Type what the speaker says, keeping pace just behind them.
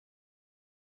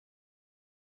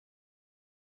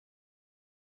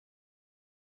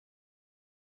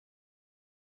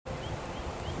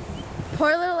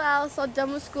Poor little Alice, all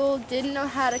done with school, didn't know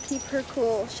how to keep her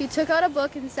cool. She took out a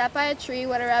book and sat by a tree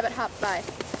when a rabbit hopped by.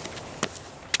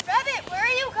 Rabbit, where are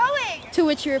you going? To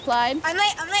which he replied, I'm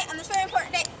late on this very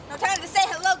important date. No time to say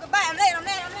hello, goodbye, I'm late.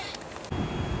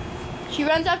 She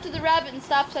runs after the rabbit and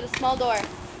stops at a small door.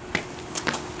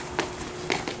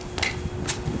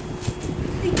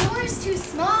 The door is too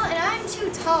small and I'm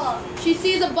too tall. She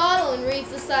sees a bottle and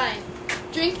reads the sign.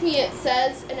 Drink me, it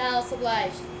says, and Alice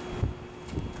obliged.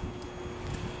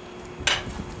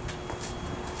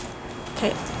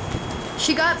 Okay.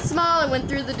 She got small and went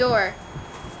through the door.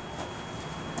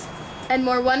 And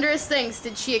more wondrous things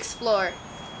did she explore.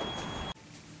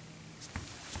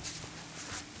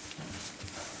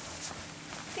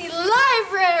 The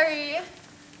library!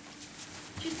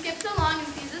 She skips along and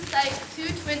sees a sight, two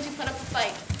twins who put up a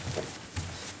fight.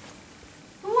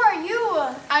 Who are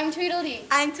you? I'm Tweedledee.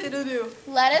 I'm Toodle-Doo.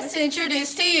 Let us Let's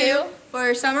introduce to you, for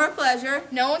your summer pleasure,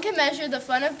 No one can measure the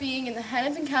fun of being in the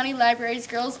Hennepin County Library's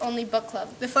Girls Only Book Club.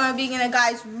 the fun of being in a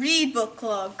Guys Read book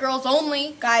club. Girls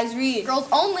only. Guys Read. Girls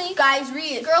only. Guys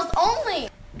Read. Girls only.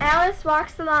 Alice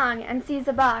walks along and sees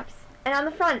a box, and on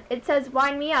the front it says,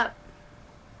 "Wind me up."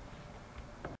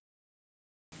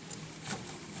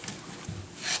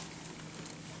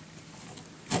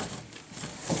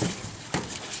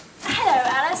 Hello,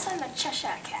 Alice. I'm a Cheshire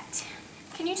Cat.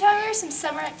 Can you tell me where some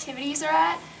summer activities are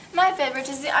at? My favorite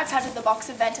is the I Planted the Box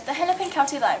event at the Hennepin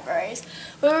County Libraries,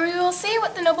 where we will see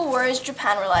what the noble warriors of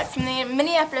Japan were like from the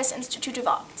Minneapolis Institute of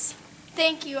Arts.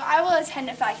 Thank you. I will attend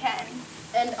if I can.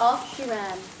 And off she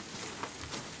ran.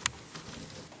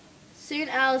 Soon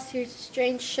Alice hears a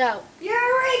strange shout.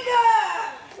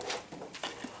 Eureka!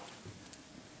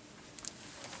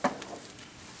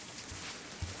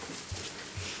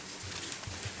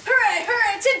 Hooray,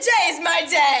 hooray, today's my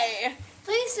day!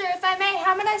 Please, sir, if I may,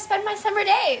 how might I spend my summer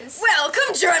days? Well,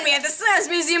 come join me at the Science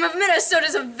Museum of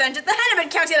Minnesota's event at the Hennepin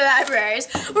County Libraries,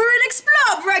 where we'll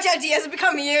explore bright ideas and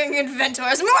become young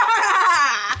inventors.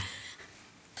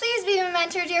 Please be my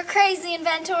mentor, dear crazy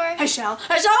inventor. I shall.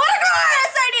 What a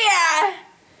glorious idea!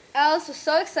 Alice was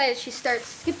so excited she starts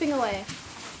skipping away.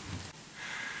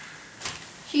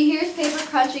 She hears paper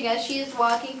crunching as she is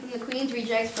walking from the Queen's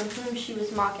rejects from whom she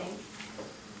was mocking.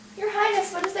 Your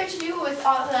Highness, what is there to do with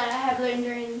all that I have learned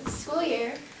during the school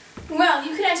year? Well,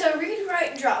 you can enter Read,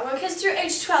 Write, Draw, where kids through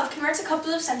age 12 can write a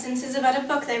couple of sentences about a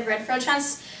book they've read for a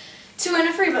chance to win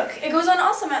a free book. It goes on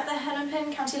awesome at the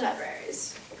Hennepin County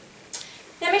Libraries.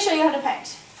 Let me show you how to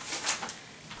paint.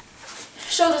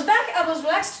 Shoulders back, elbows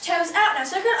relaxed, toes out. Now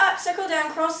circle up, circle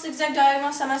down, cross, zigzag,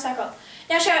 diagonal, semicircle.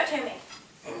 Now show it to me.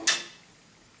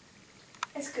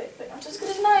 It's good, but not as good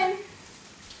as mine.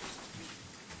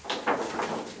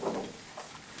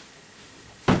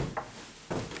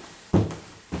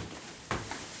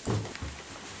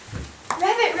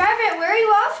 Rabbit, where are you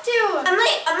off to? I'm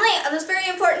late on this very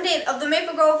important date of the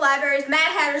Maple Grove Library's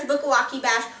Mad Hatter's Bookawocky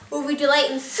Bash, where we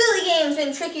delight in silly games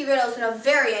and tricky riddles and a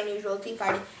very unusual tea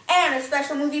party and a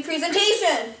special movie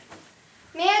presentation.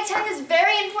 May I attend this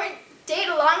very important date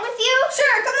along with you?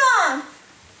 Sure, come on.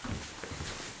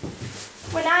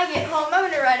 When I get home, I'm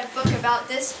going to write a book about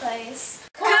this place.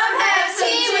 Come have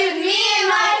tea with me and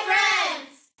my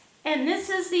friends. And this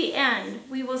is the end.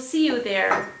 We will see you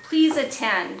there. Please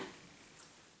attend.